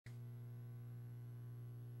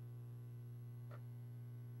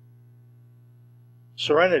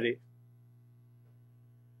Serenity.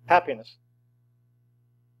 Happiness.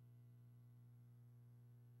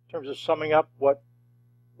 In terms of summing up what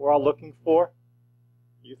we're all looking for,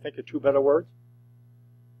 do you think of two better words?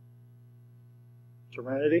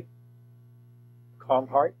 Serenity, calm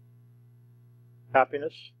heart,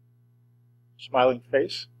 happiness, smiling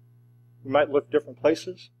face. We might look different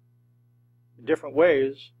places, in different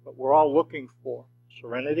ways, but we're all looking for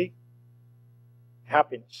serenity,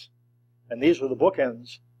 happiness. And these are the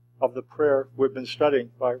bookends of the prayer we've been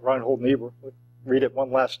studying by Reinhold Niebuhr. We'll read it one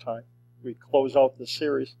last time. We close out this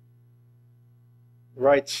series. He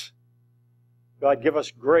writes, God, give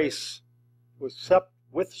us grace to accept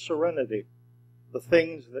with serenity the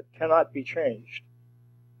things that cannot be changed,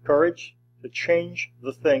 courage to change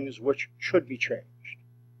the things which should be changed,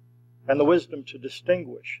 and the wisdom to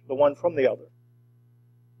distinguish the one from the other,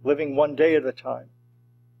 living one day at a time,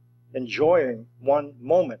 enjoying one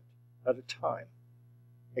moment at a time,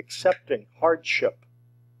 accepting hardship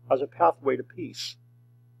as a pathway to peace,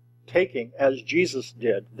 taking, as Jesus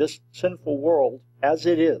did, this sinful world as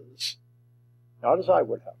it is, not as I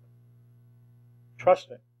would have it,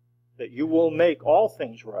 trusting that you will make all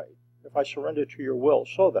things right if I surrender to your will,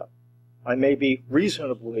 so that I may be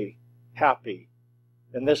reasonably happy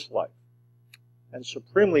in this life and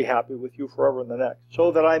supremely happy with you forever in the next, so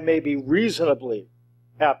that I may be reasonably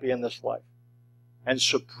happy in this life and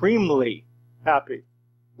supremely happy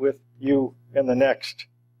with you in the next.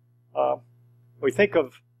 We think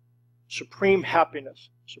of supreme happiness,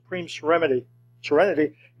 supreme serenity,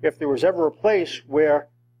 if there was ever a place where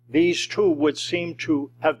these two would seem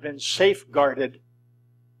to have been safeguarded,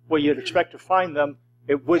 where you'd expect to find them,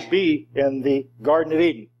 it would be in the Garden of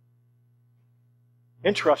Eden.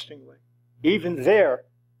 Interestingly, even there,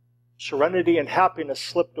 serenity and happiness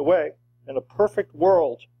slipped away. In a perfect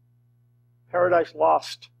world, paradise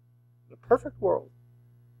lost. In a perfect world,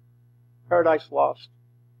 paradise lost.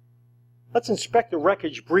 Let's inspect the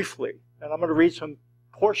wreckage briefly, and I'm going to read some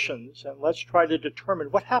portions, and let's try to determine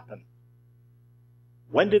what happened.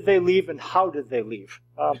 When did they leave, and how did they leave?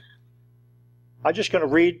 I'm just going to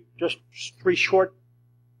read just 3 short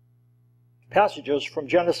passages from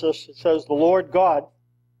Genesis. It says, the Lord God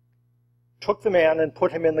took the man and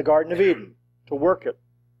put him in the Garden of Eden to work it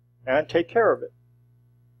and take care of it.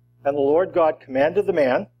 And the Lord God commanded the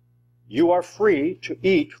man, you are free to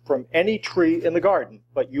eat from any tree in the garden,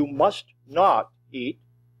 but you must not eat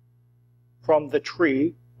from the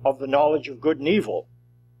tree of the knowledge of good and evil.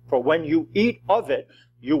 For when you eat of it,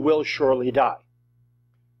 you will surely die.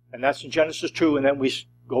 And that's in Genesis 2, and then we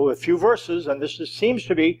go a few verses, and this seems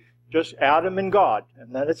to be just Adam and God.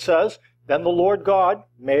 And then it says, then the Lord God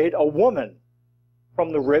made a woman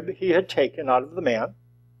from the rib he had taken out of the man,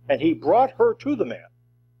 and he brought her to the man.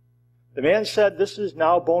 The man said, this is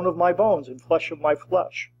now bone of my bones and flesh of my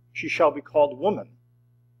flesh. She shall be called woman,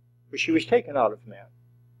 for she was taken out of man.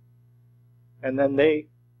 And then they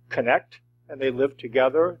connect, and they live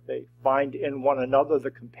together. They find in one another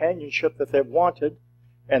the companionship that they've wanted.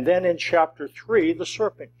 And then in chapter 3, the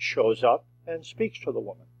serpent shows up and speaks to the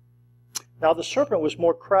woman. Now the serpent was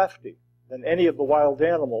more crafty than any of the wild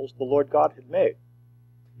animals the Lord God had made.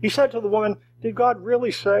 He said to the woman, did God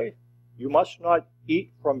really say, you must not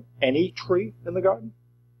eat from any tree in the garden?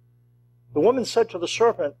 The woman said to the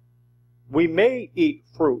serpent, we may eat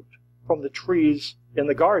fruit from the trees in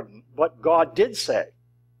the garden, but God did say,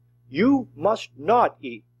 you must not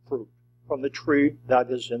eat fruit from the tree that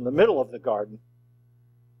is in the middle of the garden,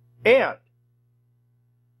 and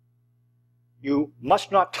you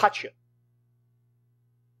must not touch it,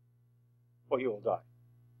 or you will die.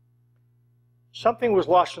 Something was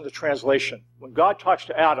lost in the translation. When God talks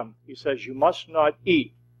to Adam, he says, you must not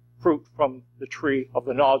eat fruit from the tree of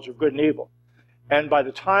the knowledge of good and evil. And by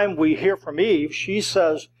the time we hear from Eve, she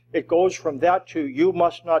says it goes from that to you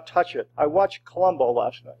must not touch it. I watched Columbo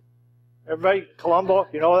last night. Everybody, Columbo,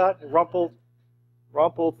 you know that?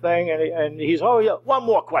 Rumpled thing, and he's, oh yeah, one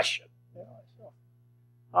more question.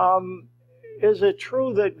 Is it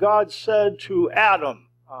true that God said to Adam,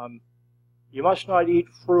 you must not eat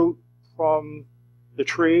fruit from the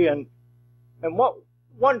tree? And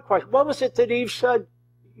one question, what was it that Eve said?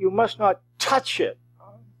 You must not touch it.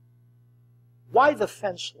 Why the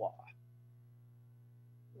fence law?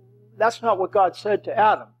 That's not what God said to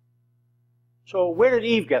Adam. So where did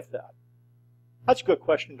Eve get that? That's a good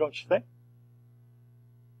question, don't you think?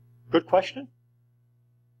 Good question.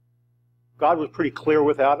 God was pretty clear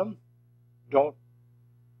with Adam. Don't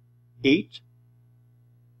eat.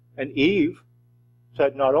 And Eve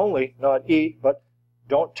said not only not eat, but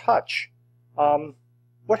don't touch.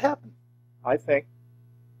 What happened? I think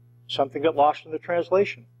something got lost in the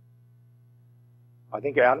translation. I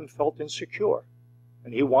think Adam felt insecure,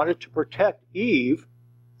 and he wanted to protect Eve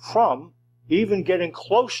from even getting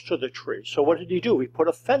close to the tree. So what did he do? He put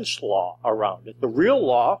a fence law around it. The real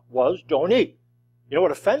law was don't eat. You know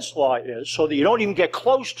what a fence law is? So that you don't even get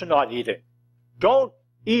close to not eating. Don't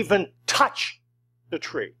even touch the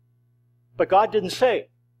tree. But God didn't say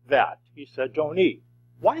that. He said don't eat.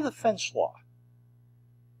 Why the fence law?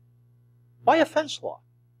 Why a fence law?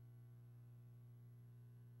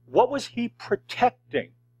 What was he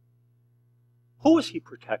protecting? Who was he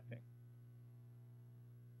protecting?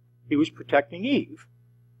 He was protecting Eve.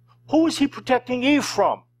 Who was he protecting Eve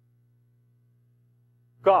from?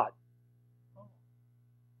 God.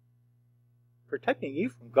 Protecting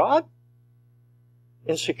Eve from God?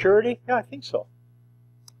 Insecurity? Yeah, I think so.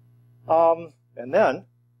 And then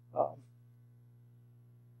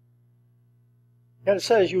it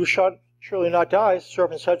says, you shall surely not die. The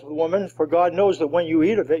serpent said to the woman, for God knows that when you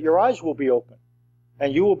eat of it, your eyes will be open,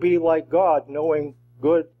 and you will be like God, knowing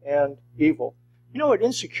good and evil. You know what?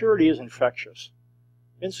 Insecurity is infectious.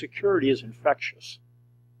 Insecurity is infectious.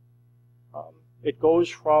 It goes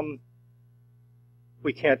from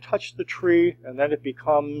we can't touch the tree, and then it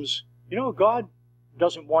becomes, you know, God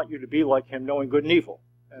doesn't want you to be like him, knowing good and evil.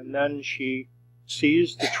 And then she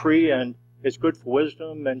sees the tree and it's good for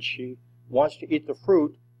wisdom, and she wants to eat the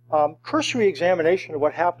fruit. Cursory examination of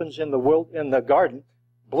what happens in the garden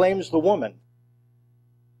blames the woman.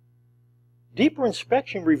 Deeper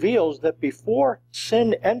inspection reveals that before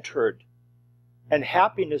sin entered and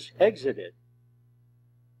happiness exited,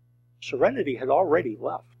 Serenity had already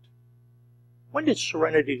left. When did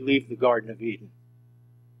Serenity leave the Garden of Eden?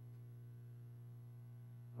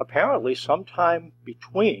 Apparently sometime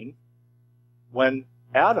between when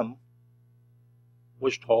Adam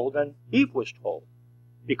was told and Eve was told.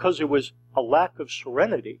 Because it was a lack of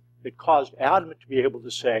serenity that caused Adam to be able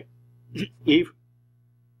to say, Eve,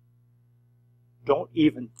 don't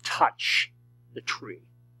even touch the tree.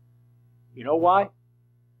 You know why?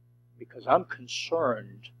 Because I'm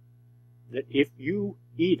concerned that if you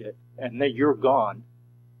eat it and then you're gone,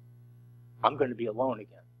 I'm going to be alone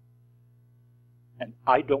again. And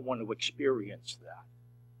I don't want to experience that.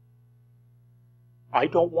 I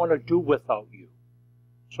don't want to do without you.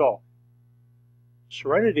 So,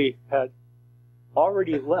 Serenity had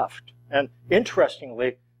already left. And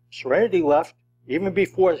interestingly, Serenity left even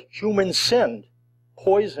before human sinned,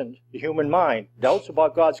 poisoned the human mind. Doubts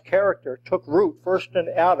about God's character took root first in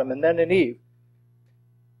Adam and then in Eve.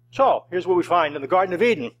 So, here's what we find in the Garden of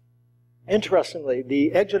Eden. Interestingly,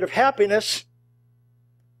 the exit of happiness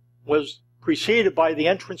was preceded by the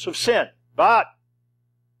entrance of sin. But,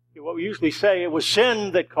 what we usually say, it was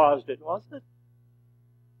sin that caused it, wasn't it?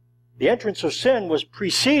 The entrance of sin was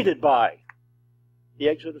preceded by the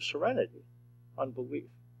exit of serenity, unbelief.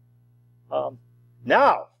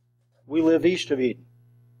 Now, we live east of Eden.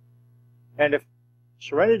 And if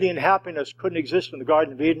serenity and happiness couldn't exist in the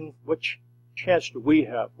Garden of Eden, which chance do we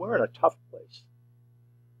have? We're in a tough place.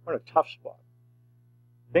 We're in a tough spot.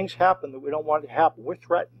 Things happen that we don't want to happen. We're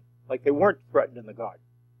threatened, like they weren't threatened in the garden.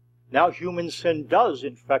 Now human sin does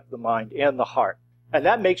infect the mind and the heart. And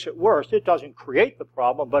that makes it worse. It doesn't create the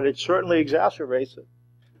problem, but it certainly exacerbates it.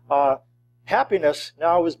 Happiness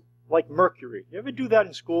now is like mercury. You ever do that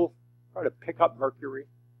in school? Try to pick up mercury?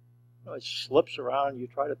 You know, it slips around, you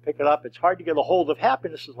try to pick it up. It's hard to get a hold of.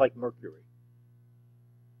 Happiness is like mercury.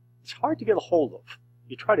 It's hard to get a hold of.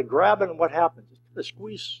 You try to grab it, and what happens? It's kind of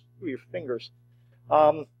squeeze through your fingers.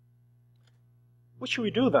 What should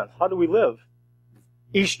we do then? How do we live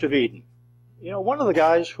east of Eden? You know, one of the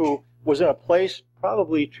guys who was in a place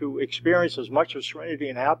probably to experience as much of serenity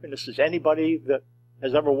and happiness as anybody that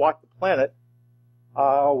has ever walked the planet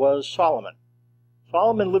was Solomon.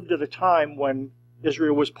 Solomon lived at a time when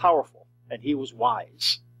Israel was powerful, and he was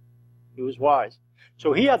wise. He was wise.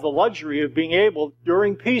 So he had the luxury of being able,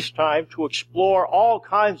 during peacetime, to explore all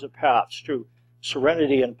kinds of paths to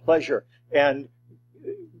serenity and pleasure. And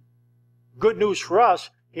good news for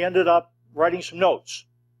us, he ended up writing some notes.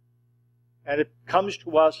 And it comes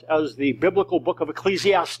to us as the biblical book of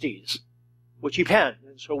Ecclesiastes, which he penned.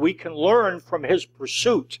 And so we can learn from his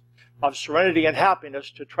pursuit of serenity and happiness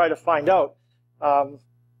to try to find out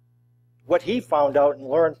what he found out and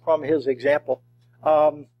learn from his example.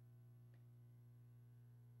 What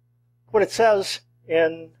it says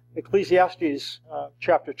in Ecclesiastes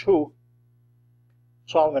chapter 2,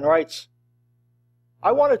 Solomon writes,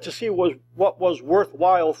 I wanted to see what was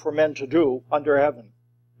worthwhile for men to do under heaven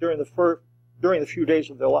during the few days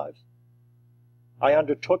of their lives. I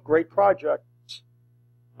undertook great projects.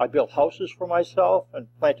 I built houses for myself and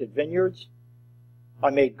planted vineyards. I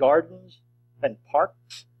made gardens and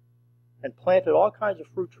parks and planted all kinds of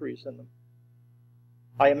fruit trees in them.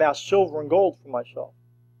 I amassed silver and gold for myself,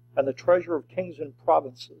 and the treasure of kings and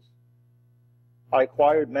provinces. I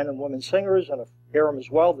acquired men and women singers, and a harem as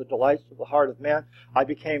well, the delights of the heart of man. I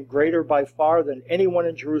became greater by far than anyone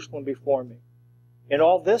in Jerusalem before me. In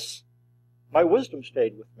all this, my wisdom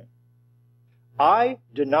stayed with me. I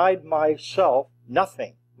denied myself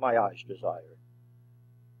nothing my eyes desired.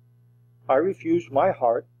 I refused my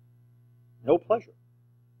heart no pleasure.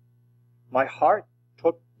 My heart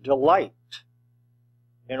took delight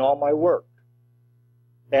in all my work,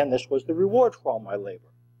 and this was the reward for all my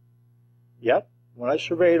labor. Yet, when I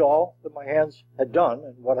surveyed all that my hands had done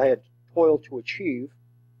and what I had toiled to achieve,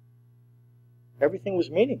 everything was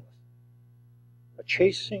meaningless, a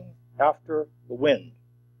chasing after the wind.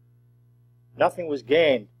 Nothing was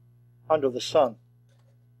gained under the sun.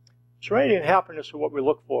 Serenity and happiness are what we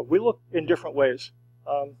look for. We look in different ways.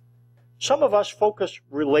 Some of us focus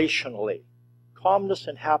relationally. Calmness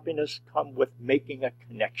and happiness come with making a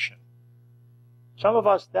connection. Some of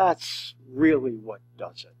us, that's really what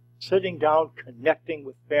does it. Sitting down, connecting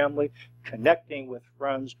with family, connecting with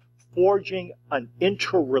friends, forging an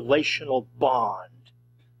interrelational bond.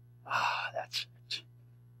 That's it.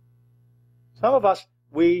 Some of us,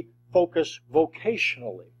 we focus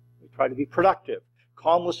vocationally. We try to be productive.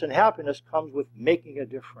 Calmness and happiness comes with making a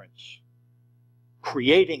difference.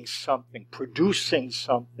 Creating something, producing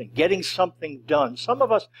something, getting something done. Some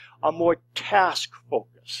of us are more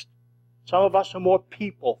task-focused. Some of us are more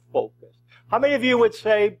people-focused. How many of you would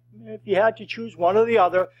say, if you had to choose one or the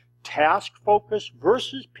other, task-focused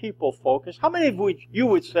versus people-focused, how many of you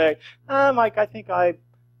would say, Mike, I think I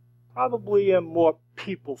probably am more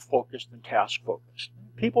people-focused than task-focused?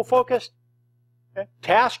 People-focused? Okay.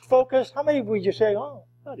 Task-focused? How many would you say, oh,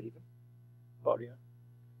 not even. About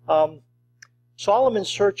even. Solomon's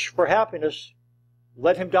search for happiness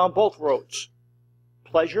led him down both roads.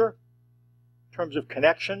 Pleasure, in terms of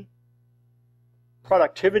connection,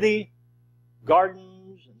 productivity,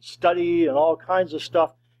 gardens and study and all kinds of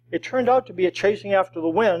stuff. It turned out to be a chasing after the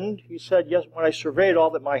wind. He said, yes, when I surveyed all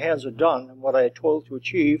that my hands had done and what I had toiled to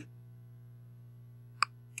achieve,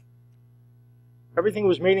 everything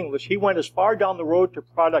was meaningless. He went as far down the road to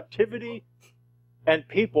productivity and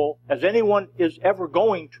people as anyone is ever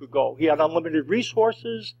going to go. He had unlimited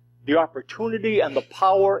resources, the opportunity and the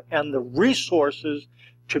power and the resources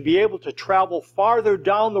to be able to travel farther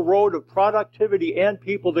down the road of productivity and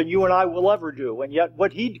people than you and I will ever do. And yet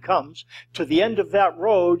when he comes to the end of that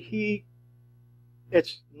road,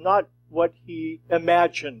 it's not what he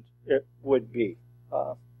imagined it would be.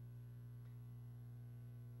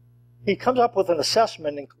 He comes up with an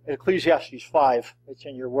assessment in Ecclesiastes 5. It's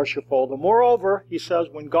in your worship folder. Moreover, he says,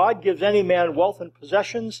 when God gives any man wealth and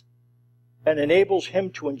possessions and enables him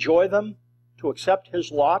to enjoy them, to accept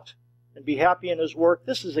his lot, and be happy in his work,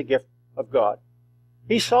 this is a gift of God.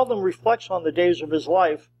 He seldom reflects on the days of his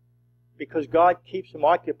life because God keeps him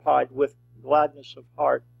occupied with gladness of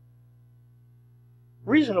heart.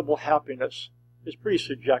 Reasonable happiness is pretty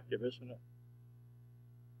subjective, isn't it?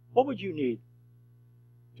 What would you need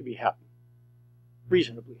to be happy?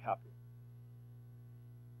 Reasonably happy.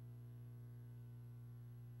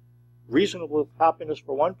 Reasonable happiness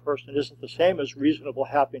for one person isn't the same as reasonable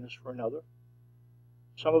happiness for another.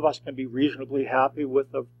 Some of us can be reasonably happy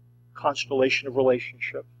with a constellation of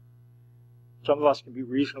relationships. Some of us can be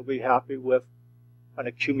reasonably happy with an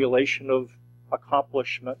accumulation of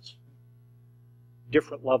accomplishments,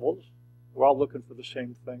 different levels. We're all looking for the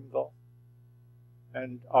same thing, though.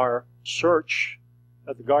 And our search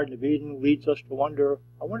at the Garden of Eden leads us to wonder,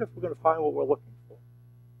 I wonder if we're going to find what we're looking for.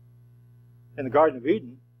 In the Garden of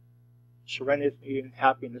Eden, serenity and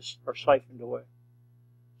happiness are siphoned away.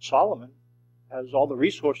 Solomon has all the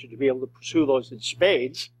resources to be able to pursue those in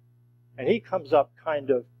spades, and he comes up kind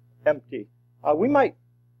of empty. We might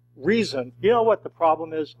reason, you know what the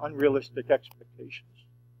problem is? Unrealistic expectations.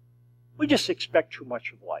 We just expect too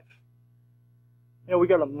much of life. You know, we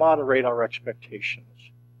got to moderate our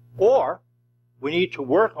expectations. Or we need to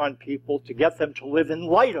work on people to get them to live in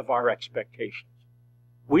light of our expectations.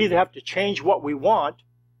 We either have to change what we want,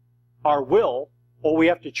 our will, or we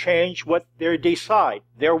have to change what they decide,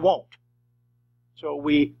 their won't. So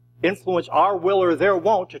we influence our will or their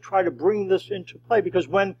won't to try to bring this into play, because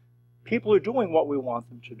when people are doing what we want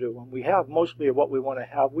them to do, and we have mostly of what we want to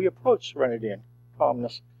have, we approach serenity and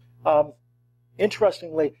calmness.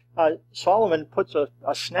 Interestingly, Solomon puts a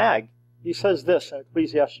snag. He says this in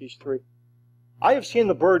Ecclesiastes 3. I have seen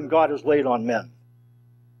the burden God has laid on men.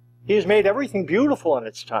 He has made everything beautiful in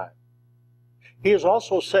its time. He has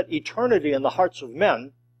also set eternity in the hearts of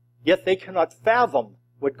men, yet they cannot fathom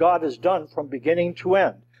what God has done from beginning to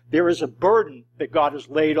end. There is a burden that God has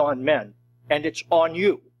laid on men, and it's on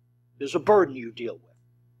you. There's a burden you deal with.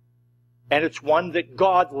 And it's one that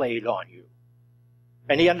God laid on you.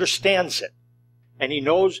 And He understands it. And He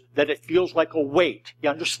knows that it feels like a weight. He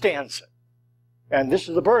understands it. And this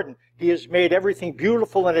is the burden. He has made everything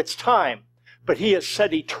beautiful in its time. But He has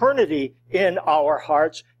set eternity in our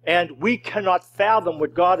hearts, and we cannot fathom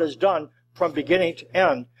what God has done from beginning to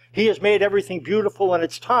end. He has made everything beautiful in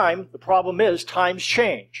its time. The problem is times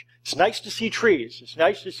change. It's nice to see trees. It's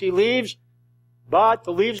nice to see leaves, but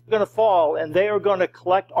the leaves are going to fall, and they are going to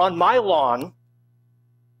collect on my lawn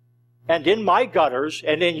and in my gutters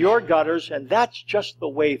and in your gutters, and that's just the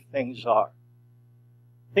way things are.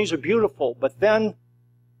 Things are beautiful, but then,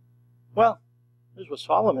 well, here's what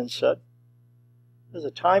Solomon said. There's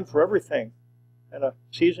a time for everything and a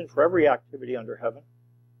season for every activity under heaven.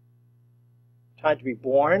 A time to be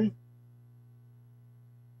born,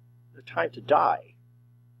 a time to die.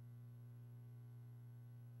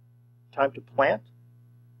 A time to plant,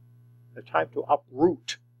 a time to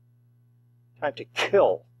uproot, a time to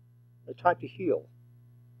kill, a time to heal,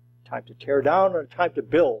 a time to tear down, and a time to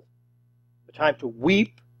build, a time to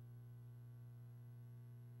weep,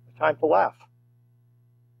 a time to laugh,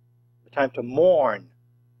 a time to mourn,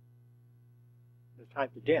 a time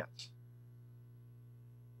to dance,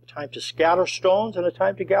 a time to scatter stones, and a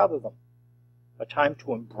time to gather them, a time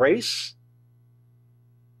to embrace,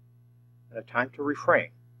 and a time to refrain,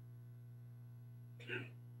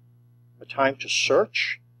 a time to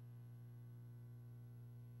search,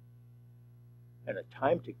 and a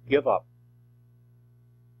time to give up.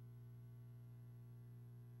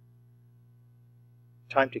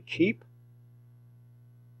 A time to keep,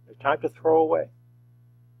 and a time to throw away.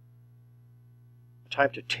 A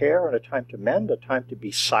time to tear, and a time to mend, a time to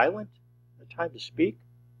be silent, a time to speak,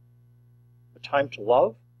 a time to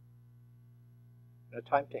love, and a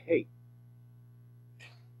time to hate.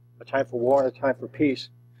 A time for war and a time for peace.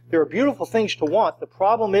 There are beautiful things to want. The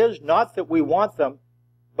problem is not that we want them,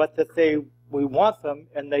 but that we want them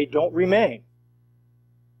and they don't remain.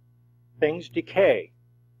 Things decay.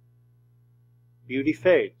 Beauty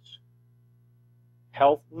fades.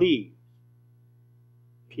 Health leaves.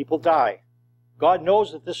 People die. God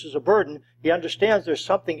knows that this is a burden. He understands there's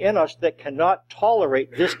something in us that cannot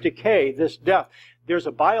tolerate this decay, this death. There's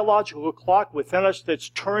a biological clock within us that's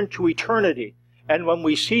turned to eternity. And when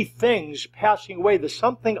we see things passing away, there's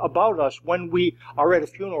something about us when we are at a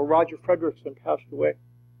funeral. Roger Fredrickson passed away.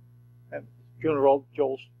 And funeral,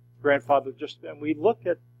 Joel's grandfather, and we look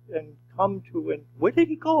at and come to, and where did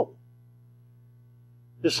he go?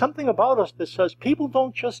 There's something about us that says people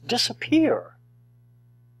don't just disappear.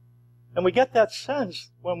 And we get that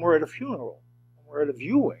sense when we're at a funeral, when we're at a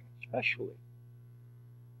viewing, especially.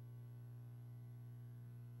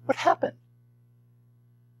 What happened?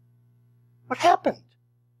 What happened?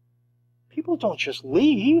 People don't just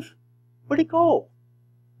leave. Where'd he go?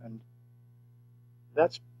 And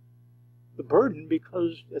that's the burden,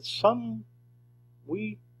 because it's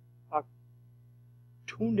we are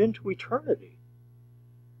tuned into eternity.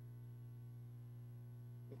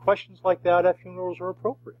 And questions like that at funerals are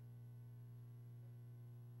appropriate.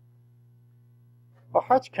 Our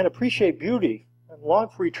hearts can appreciate beauty and long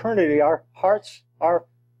for eternity. Our hearts, our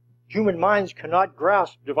human minds cannot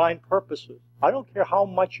grasp divine purposes. I don't care how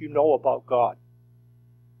much you know about God.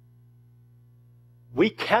 We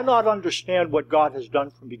cannot understand what God has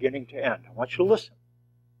done from beginning to end. I want you to listen.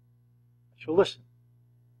 I want you to listen.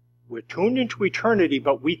 We're tuned into eternity,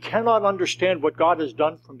 but we cannot understand what God has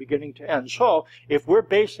done from beginning to end. So, if we're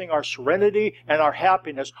basing our serenity and our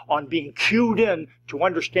happiness on being cued in to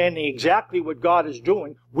understanding exactly what God is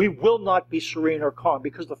doing, we will not be serene or calm.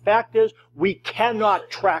 Because the fact is, we cannot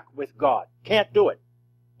track with God. Can't do it.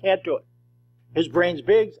 Can't do it. His brain's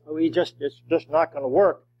big. It's just not going to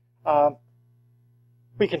work.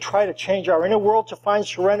 We can try to change our inner world to find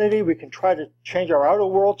serenity. We can try to change our outer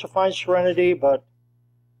world to find serenity, but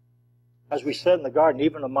as we said in the garden,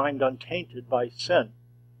 even a mind untainted by sin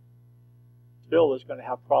still is going to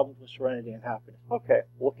have problems with serenity and happiness. Okay,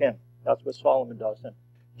 look in. That's what Solomon does. And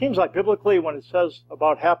it seems like biblically when it says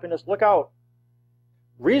about happiness, look out.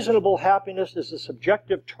 Reasonable happiness is a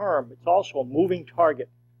subjective term. It's also a moving target.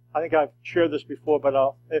 I think I've shared this before,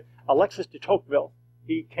 but Alexis de Tocqueville,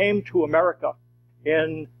 he came to America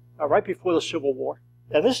in right before the Civil War.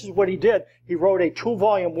 And this is what he did. He wrote a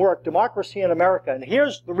 2-volume work, Democracy in America. And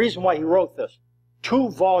here's the reason why he wrote this.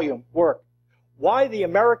 2-volume work. Why the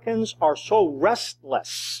Americans are so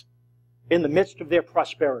restless in the midst of their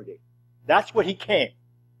prosperity. That's what he came.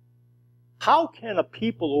 How can a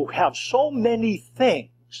people who have so many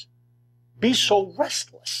things be so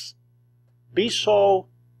restless? Be so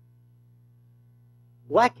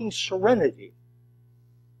lacking serenity,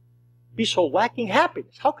 be so lacking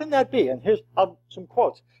happiness? How can that be? And here's some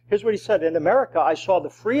quotes. Here's what he said. In America, I saw the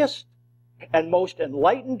freest and most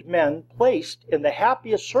enlightened men placed in the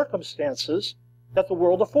happiest circumstances that the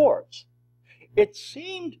world affords. It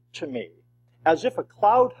seemed to me as if a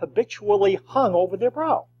cloud habitually hung over their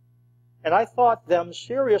brow, and I thought them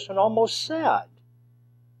serious and almost sad,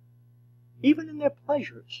 even in their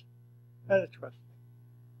pleasures. That's interesting.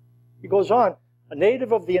 He goes on, a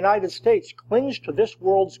native of the United States clings to this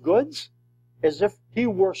world's goods as if he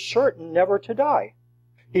were certain never to die.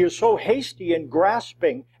 He is so hasty in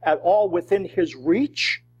grasping at all within his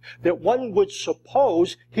reach that one would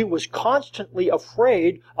suppose he was constantly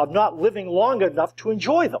afraid of not living long enough to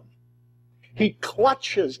enjoy them. He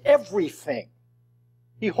clutches everything.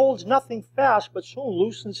 He holds nothing fast, but soon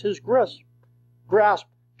loosens his grasp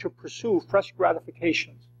to pursue fresh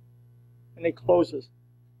gratifications. And he closes.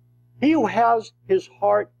 He who has his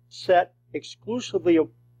heart set exclusively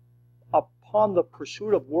upon the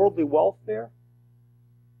pursuit of worldly welfare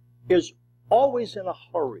is always in a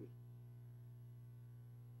hurry.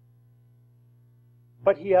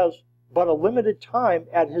 But he has but a limited time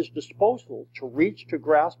at his disposal to reach, to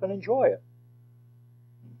grasp, and enjoy it.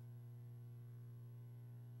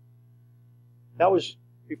 That was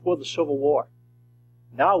before the Civil War.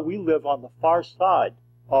 Now we live on the far side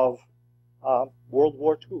of World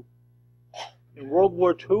War II. In World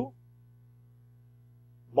War II,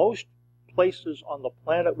 most places on the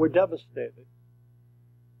planet were devastated.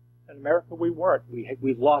 In America, we weren't.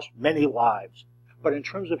 We lost many lives. But in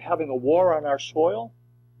terms of having a war on our soil,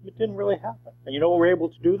 it didn't really happen. And you know what we're able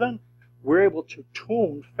to do then? We're able to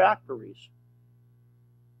tune factories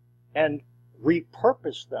and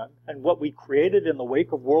repurpose them. And what we created in the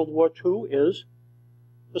wake of World War II is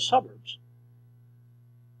the suburbs.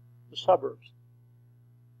 The suburbs.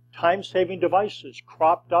 Time-saving devices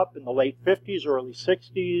cropped up in the late 50s, early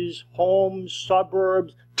 60s, homes,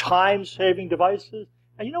 suburbs, time-saving devices.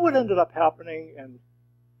 And you know what ended up happening? And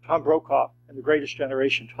Tom Brokaw in The Greatest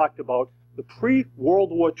Generation talked about the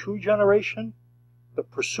pre-World War II generation. The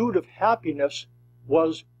pursuit of happiness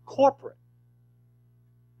was corporate.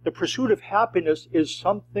 The pursuit of happiness is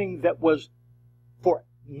something that was for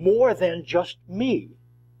more than just me.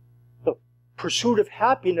 The pursuit of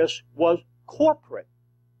happiness was corporate.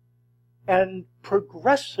 And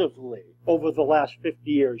progressively, over the last 50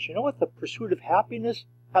 years, you know what the pursuit of happiness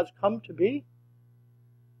has come to be?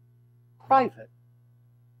 Private.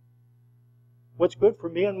 What's good for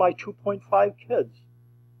me and my 2.5 kids?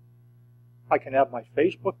 I can have my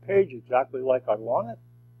Facebook page exactly like I want it.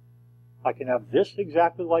 I can have this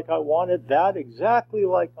exactly like I want it, that exactly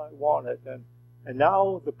like I want it. And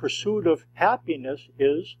now the pursuit of happiness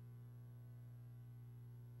is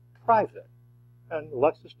private. And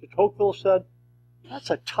Alexis de Tocqueville said, that's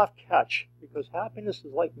a tough catch, because happiness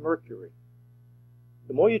is like mercury.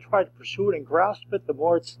 The more you try to pursue it and grasp it, the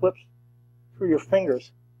more it slips through your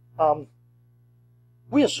fingers.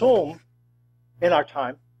 We assume in our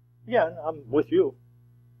time, again, I'm with you,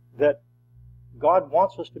 that God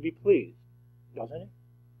wants us to be pleased, doesn't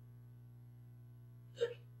he?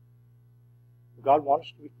 God wants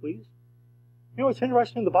us to be pleased? You know, it's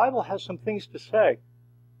interesting, the Bible has some things to say,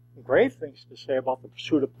 grave things to say about the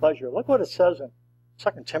pursuit of pleasure. Look what it says in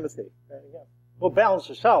 2 Timothy. We'll balance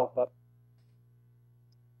this out, but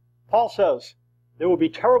Paul says, there will be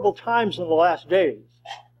terrible times in the last days.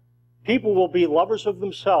 People will be lovers of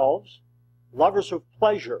themselves, lovers of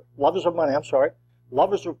pleasure, lovers of money,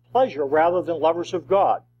 lovers of pleasure rather than lovers of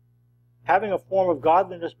God, having a form of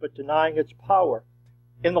godliness but denying its power.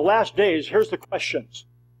 In the last days, here's the questions.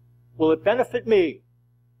 Will it benefit me?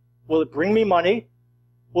 Will it bring me money?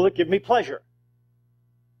 Will it give me pleasure?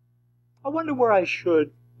 I wonder where I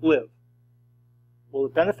should live. Will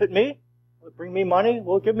it benefit me? Will it bring me money?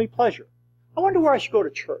 Will it give me pleasure? I wonder where I should go to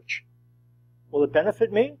church. Will it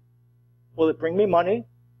benefit me? Will it bring me money?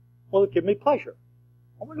 Will it give me pleasure?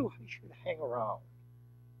 I wonder where I should hang around.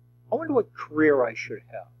 I wonder what career I should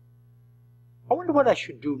have. I wonder what I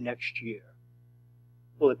should do next year.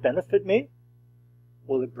 Will it benefit me?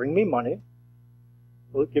 Will it bring me money?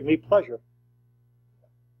 Will it give me pleasure?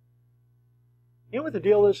 You know what the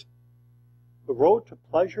deal is? The road to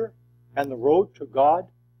pleasure and the road to God,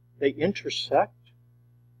 they intersect.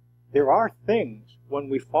 There are things when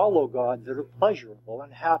we follow God that are pleasurable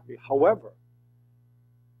and happy. However,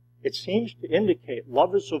 it seems to indicate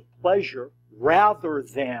lovers of pleasure rather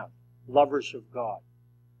than lovers of God.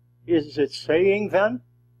 Is it saying then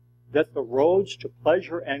that the roads to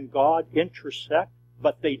pleasure and God intersect,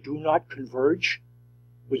 but they do not converge?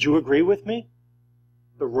 Would you agree with me?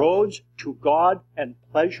 The roads to God and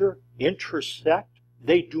pleasure intersect,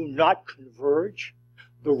 They do not converge.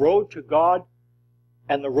 The road to God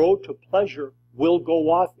and the road to pleasure will go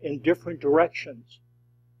off in different directions.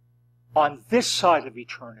 On this side of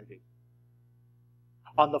eternity,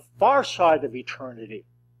 on the far side of eternity,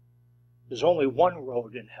 there's only one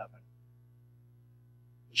road in heaven.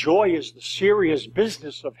 Joy is the serious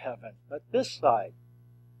business of heaven, but this side.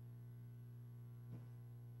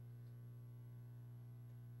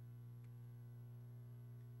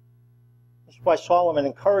 That's why Solomon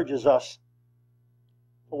encourages us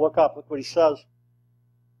to look up. Look what he says.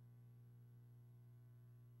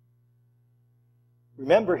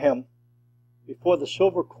 Remember him before the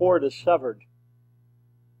silver cord is severed,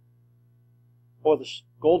 before the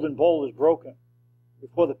golden bowl is broken,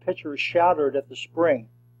 before the pitcher is shattered at the spring,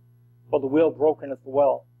 or the wheel broken at the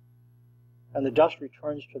well, and the dust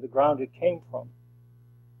returns to the ground it came from,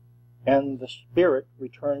 and the spirit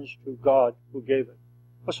returns to God who gave it.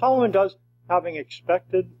 What Solomon does, having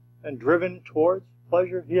expected and driven towards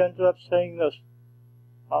pleasure, he ended up saying this,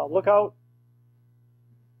 look out,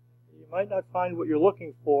 you might not find what you're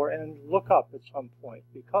looking for, and look up at some point,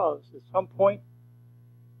 because at some point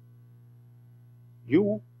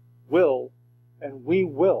you will and we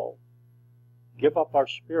will give up our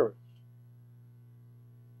spirits.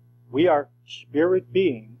 We are spirit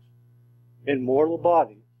beings in mortal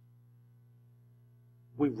bodies.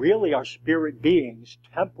 We really are spirit beings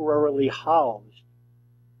temporarily housed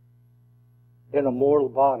in a mortal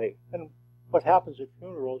body. And what happens at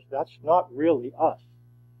funerals, that's not really us.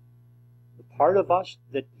 The part of us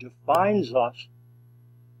that defines us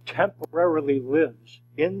temporarily lives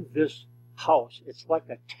in this house. It's like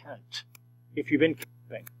a tent. If you've been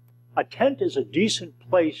camping, a tent is a decent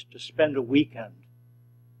place to spend a weekend,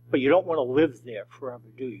 but you don't want to live there forever,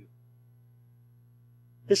 do you?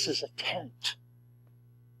 This is a tent.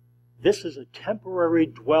 This is a temporary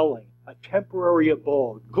dwelling, a temporary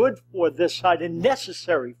abode, good for this side and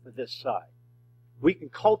necessary for this side. We can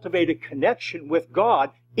cultivate a connection with God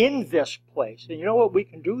in this place. And you know what we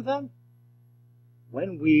can do then?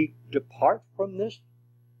 When we depart from this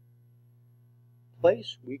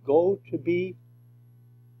place, we go to be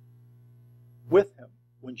with him.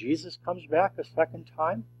 When Jesus comes back a second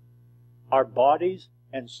time, our bodies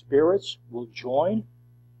and spirits will join.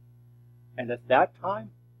 And at that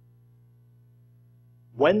time,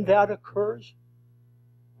 when that occurs,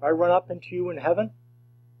 I run up into you in heaven,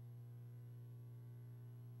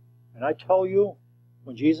 and I tell you,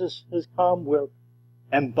 when Jesus has come, we're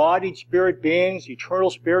embodied spirit beings, eternal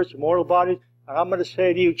spirits, immortal bodies, and I'm going to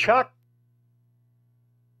say to you, Chuck,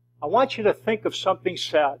 I want you to think of something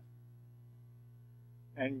sad.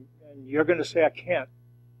 And you're going to say, I can't.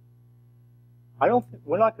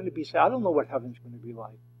 We're not going to be sad. I don't know what heaven's going to be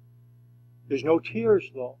like. There's no tears,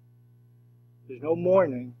 though. There's no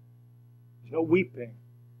mourning. There's no weeping.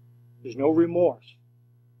 There's no remorse.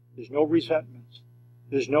 There's no resentments.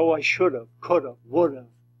 There's no I should have, could have, would have,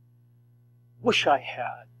 wish I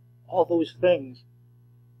had. All those things.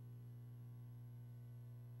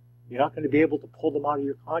 You're not going to be able to pull them out of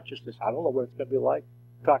your consciousness. I don't know what it's going to be like.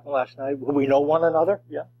 Talking last night, will we know one another?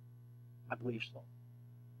 Yeah, I believe so.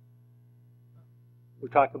 We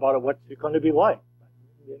talked about what it's going to be like.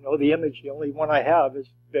 You know, the image, the only one I have is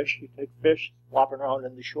fish. You take fish, flop it around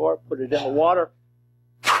in the shore, put it in the water.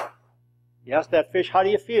 You ask that fish, how do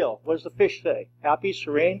you feel? What does the fish say? Happy,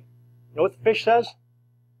 serene? You know what the fish says?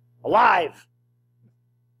 Alive.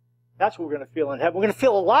 That's what we're going to feel in heaven. We're going to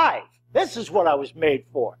feel alive. This is what I was made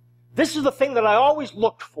for. This is the thing that I always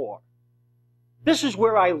looked for. This is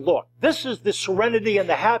where I look. This is the serenity and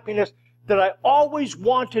the happiness that I always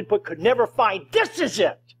wanted but could never find. This is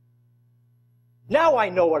it. Now I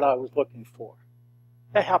know what I was looking for.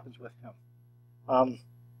 That happens with him.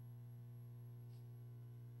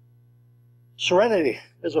 Serenity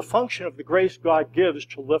is a function of the grace God gives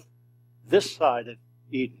to lift this side of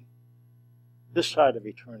Eden, this side of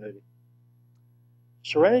eternity.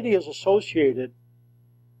 Serenity is associated,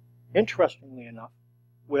 interestingly enough,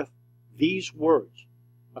 with these words,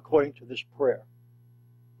 according to this prayer.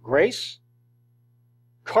 Grace,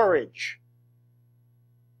 courage,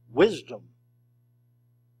 wisdom,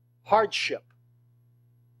 hardship,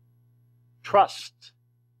 trust,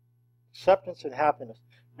 acceptance, and happiness.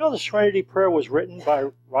 You know, the Serenity Prayer was written by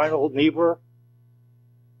Reinhold Niebuhr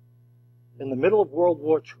in the middle of World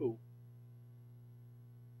War II.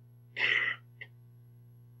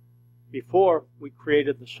 Before we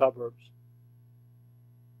created the suburbs,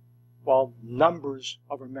 while numbers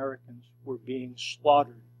of Americans were being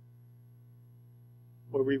slaughtered,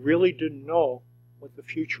 where we really didn't know what the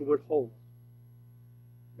future would hold.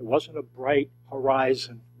 It wasn't a bright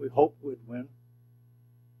horizon we hoped would win.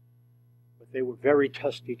 But but they were very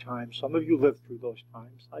testy times. Some of you lived through those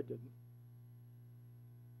times. I didn't.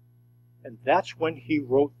 And that's when he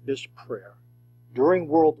wrote this prayer during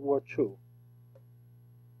World War II.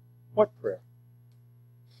 What prayer?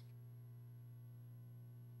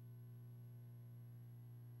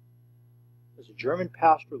 As a German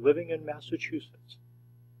pastor living in Massachusetts,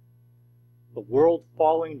 the world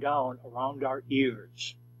falling down around our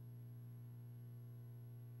ears,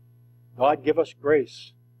 God give us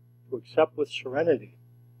grace to accept with serenity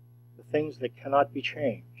the things that cannot be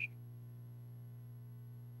changed.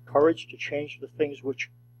 Courage to change the things which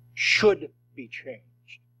should be changed.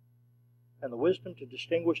 And the wisdom to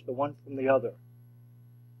distinguish the one from the other.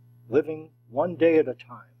 Living one day at a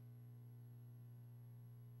time.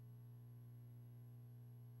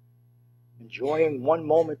 Enjoying one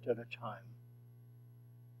moment at a time.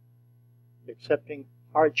 Accepting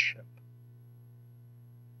hardship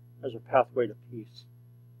as a pathway to peace.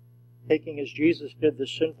 Taking as Jesus did the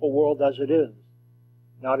sinful world as it is,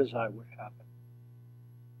 not as I would have it.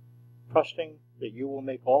 Trusting that you will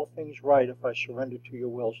make all things right if I surrender to your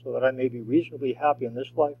will, so that I may be reasonably happy in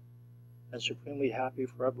this life and supremely happy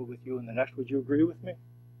forever with you in the next. Would you agree with me?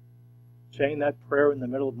 Saying that prayer in the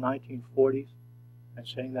middle of the 1940s and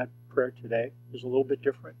saying that prayer today is a little bit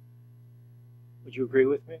different. Would you agree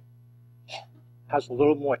with me? Has a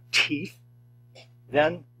little more teeth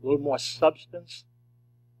then, a little more substance.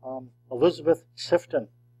 Elizabeth Sifton,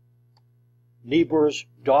 Niebuhr's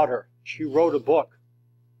daughter, she wrote a book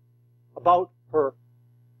about her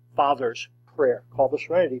father's prayer called the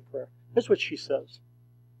Serenity Prayer. Here's what she says.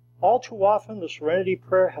 All too often, the Serenity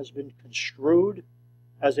Prayer has been construed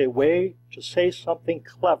as a way to say something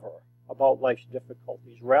clever about life's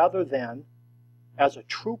difficulties, rather than as a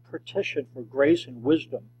true petition for grace and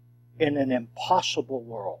wisdom in an impossible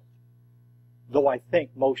world. Though I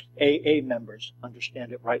think most AA members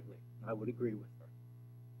understand it rightly. I would agree with her.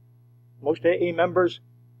 Most AA members,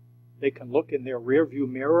 they can look in their rearview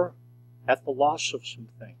mirror at the loss of some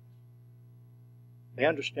things. They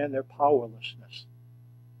understand their powerlessness.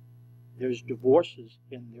 There's divorces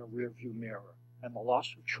in their rearview mirror, and the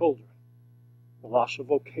loss of children, the loss of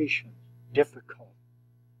vocations, difficult.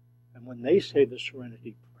 And when they say the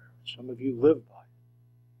Serenity Prayer, some of you live by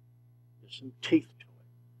it, there's some teeth to it.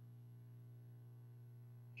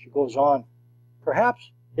 She goes on,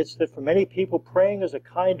 perhaps it's that for many people praying is a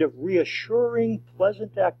kind of reassuring,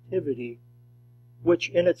 pleasant activity which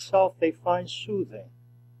in itself they find soothing.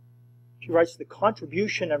 She writes, the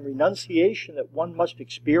contribution and renunciation that one must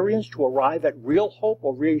experience to arrive at real hope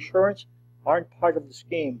or reassurance aren't part of the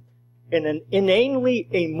scheme. In an inanely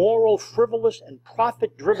amoral, frivolous, and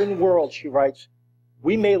profit-driven world, she writes,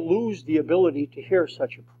 we may lose the ability to hear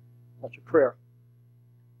such a prayer.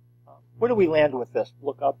 Where do we land with this?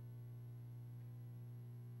 Look up.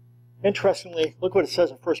 Interestingly, look what it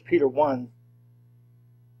says in 1 Peter 1.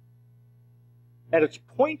 And it's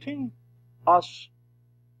pointing us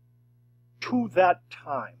to that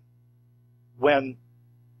time when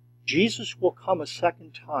Jesus will come a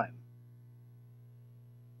second time.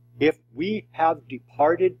 If we have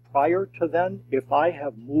departed prior to then, if I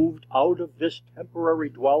have moved out of this temporary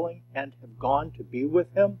dwelling and have gone to be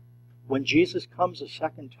with him, when Jesus comes a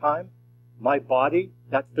second time, my body,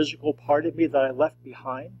 that physical part of me that I left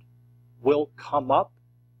behind, will come up.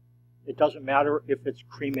 It doesn't matter if it's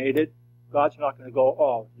cremated. God's not going to go,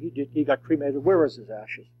 oh, he got cremated. Where is his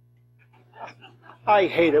ashes? I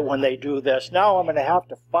hate it when they do this. Now I'm going to have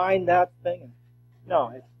to find that thing.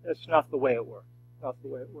 No, it's not the way it works. Not the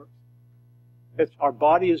way it works. Our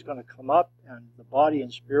body is going to come up, and the body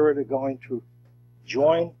and spirit are going to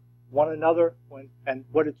join one another. And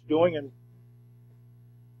what it's doing, and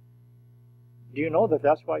do you know that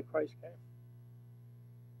that's why Christ came?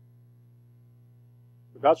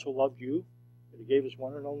 For God so loved you that he gave his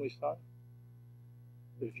one and only Son,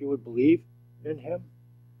 that if you would believe in him,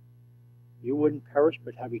 you wouldn't perish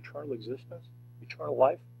but have eternal existence, eternal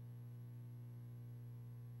life.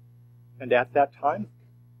 And at that time,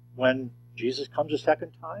 when Jesus comes a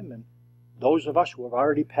second time, and those of us who have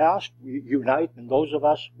already passed unite, and those of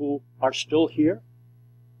us who are still here,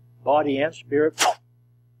 body and spirit,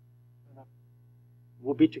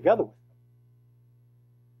 will be together with him.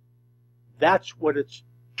 That's what it's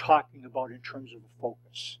talking about in terms of the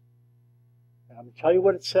focus. And I'm going to tell you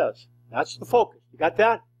what it says. That's the focus. You got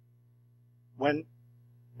that? When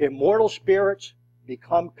immortal spirits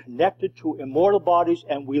become connected to immortal bodies,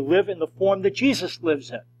 and we live in the form that Jesus lives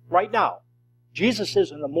in right now. Jesus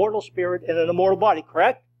is an immortal spirit in an immortal body,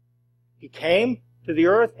 correct? He came to the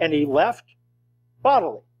earth and he left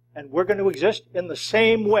bodily. And we're going to exist in the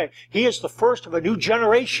same way. He is the first of a new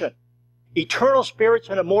generation. eternal spirits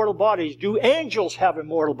in immortal bodies. Do angels have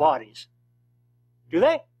immortal bodies? Do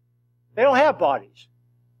they? They don't have bodies.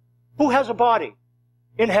 Who has a body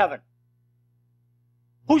in heaven?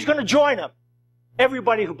 Who's going to join them?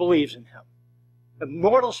 Everybody who believes in him.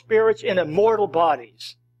 Immortal spirits in immortal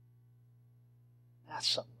bodies. That's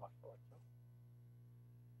something like that.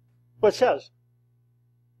 What it says.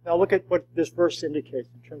 Now look at what this verse indicates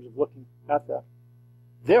in terms of looking at that.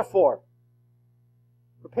 Therefore,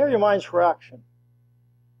 prepare your minds for action.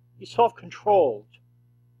 Be self-controlled.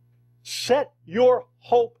 Set your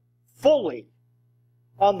hope fully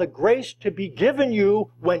on the grace to be given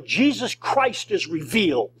you when Jesus Christ is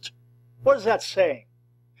revealed. What is that saying?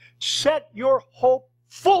 Set your hope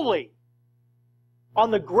fully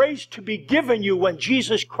on the grace to be given you when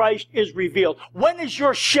Jesus Christ is revealed. When is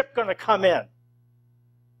your ship going to come in?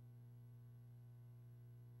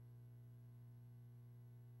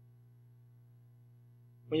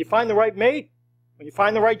 When you find the right mate, when you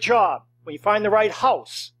find the right job, when you find the right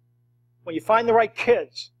house, when you find the right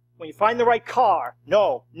kids, when you find the right car.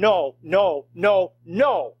 No, no, no, no,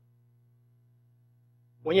 no.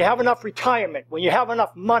 When you have enough retirement, when you have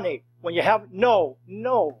enough money, when you have, no,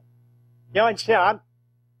 no. You know, understand,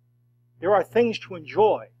 there are things to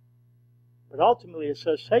enjoy. But ultimately it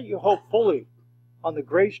says, set your hope fully on the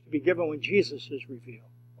grace to be given when Jesus is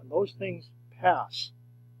revealed. When those things pass,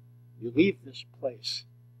 you leave this place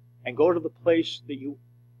and go to the place that you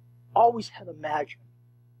always had imagined.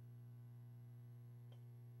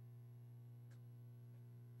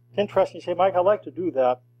 It's interesting. You say, Mike, I'd like to do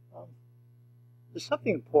that. There's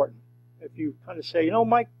something important. If you kind of say, you know,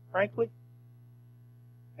 Mike, frankly,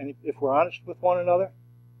 and if we're honest with one another,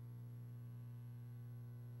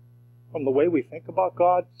 from the way we think about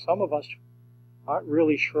God, some of us aren't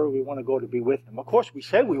really sure we want to go to be with Him. Of course, we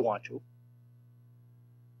say we want to,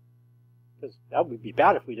 because that would be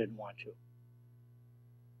bad if we didn't want to.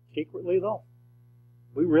 Secretly, though,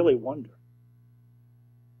 we really wonder.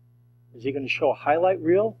 Is He going to show a highlight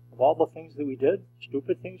reel of all the things that we did,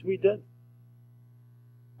 stupid things we did?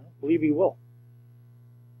 I don't believe He will.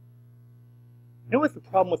 You know what the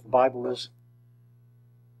problem with the Bible is?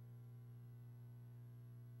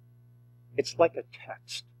 It's like a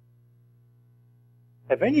text.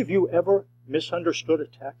 Have any of you ever misunderstood a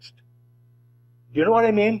text? Do you know what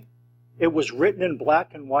I mean? It was written in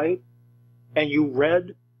black and white, and you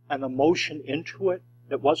read an emotion into it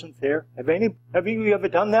that wasn't there. Have any of you ever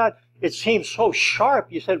done that? It seemed so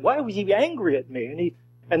sharp. You said, why was he angry at me?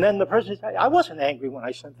 And then the person said, I wasn't angry when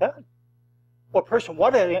I sent that. Well, person,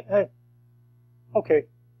 what? Okay.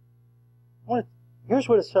 Here's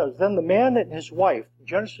what it says. Then the man and his wife,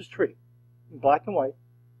 Genesis 3, in black and white,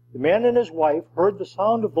 the man and his wife heard the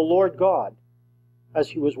sound of the Lord God as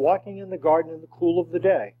He was walking in the garden in the cool of the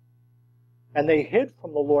day. And they hid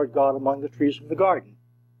from the Lord God among the trees of the garden.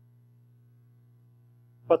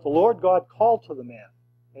 But the Lord God called to the man.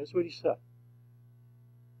 Here's what He said.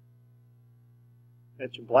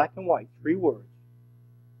 It's in black and white, 3 words.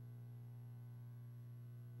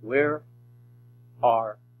 Where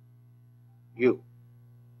are you?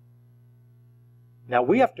 Now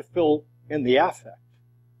we have to fill in the affect,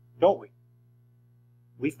 don't we?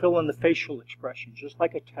 We fill in the facial expression, just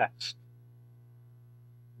like a text.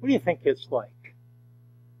 What do you think it's like?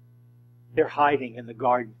 They're hiding in the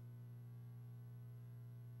garden.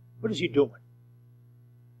 What is he doing?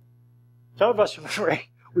 Some of us,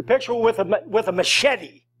 we picture him with a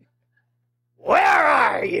machete. Where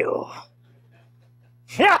are you?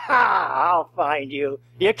 Yeah, I'll find you.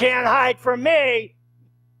 You can't hide from me.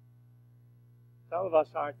 Some of us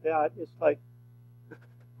aren't that. It's like,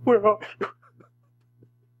 where are you?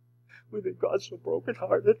 We think God's so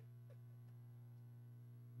brokenhearted.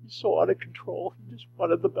 He's so out of control. He just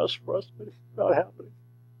wanted the best for us, but it's not happening.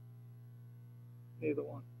 Neither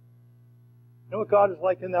one. You know what God is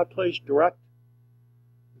like in that place? Direct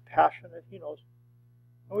and passionate. He knows.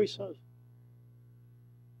 Oh, He says,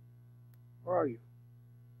 where are you?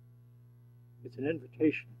 It's an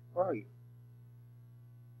invitation. Where are you?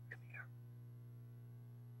 Come here.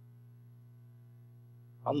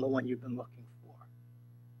 I'm the one you've been looking for.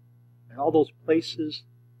 And all those places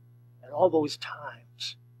and all those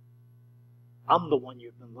times, I'm the one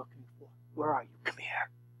you've been looking for. Where are you? Come here.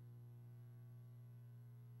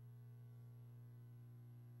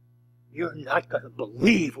 You're not going to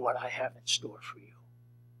believe what I have in store for you.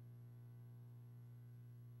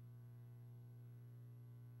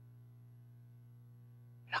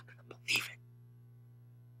 You're not going to believe it.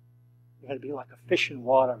 You're going to be like a fish in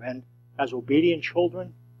water. And as obedient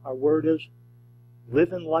children, our word is,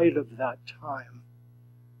 live in light of that time.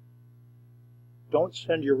 Don't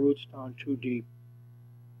send your roots down too deep.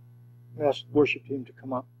 Ask the worship team to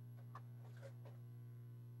come up.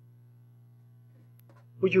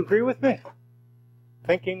 Would you agree with me?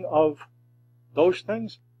 Thinking of those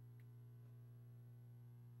things?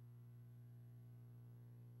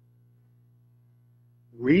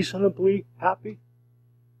 Reasonably happy?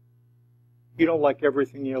 You don't like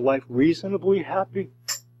everything in your life reasonably happy?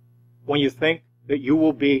 When you think that you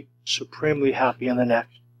will be supremely happy in the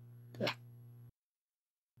next?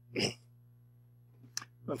 Yeah.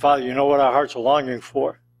 And Father, you know what our hearts are longing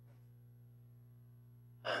for.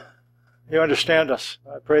 You understand us.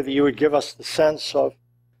 I pray that you would give us the sense of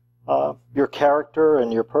your character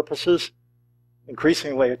and your purposes.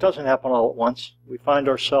 Increasingly, it doesn't happen all at once. We find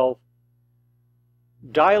ourselves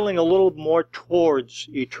dialing a little more towards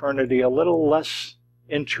eternity, a little less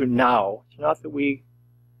into now. It's not that we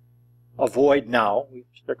avoid now. We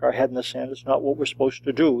stick our head in the sand. It's not what we're supposed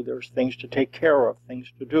to do. There's things to take care of,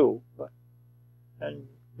 things to do, and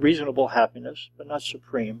reasonable happiness, but not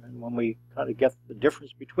supreme. And when we kind of get the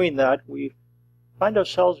difference between that, we find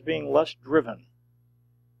ourselves being less driven,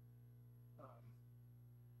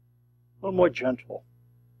 a little more gentle,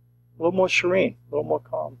 a little more serene, a little more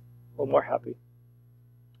calm, a little more happy.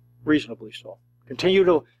 Reasonably so. Continue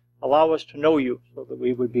to allow us to know you so that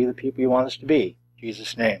we would be the people you want us to be. In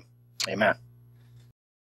Jesus' name, amen.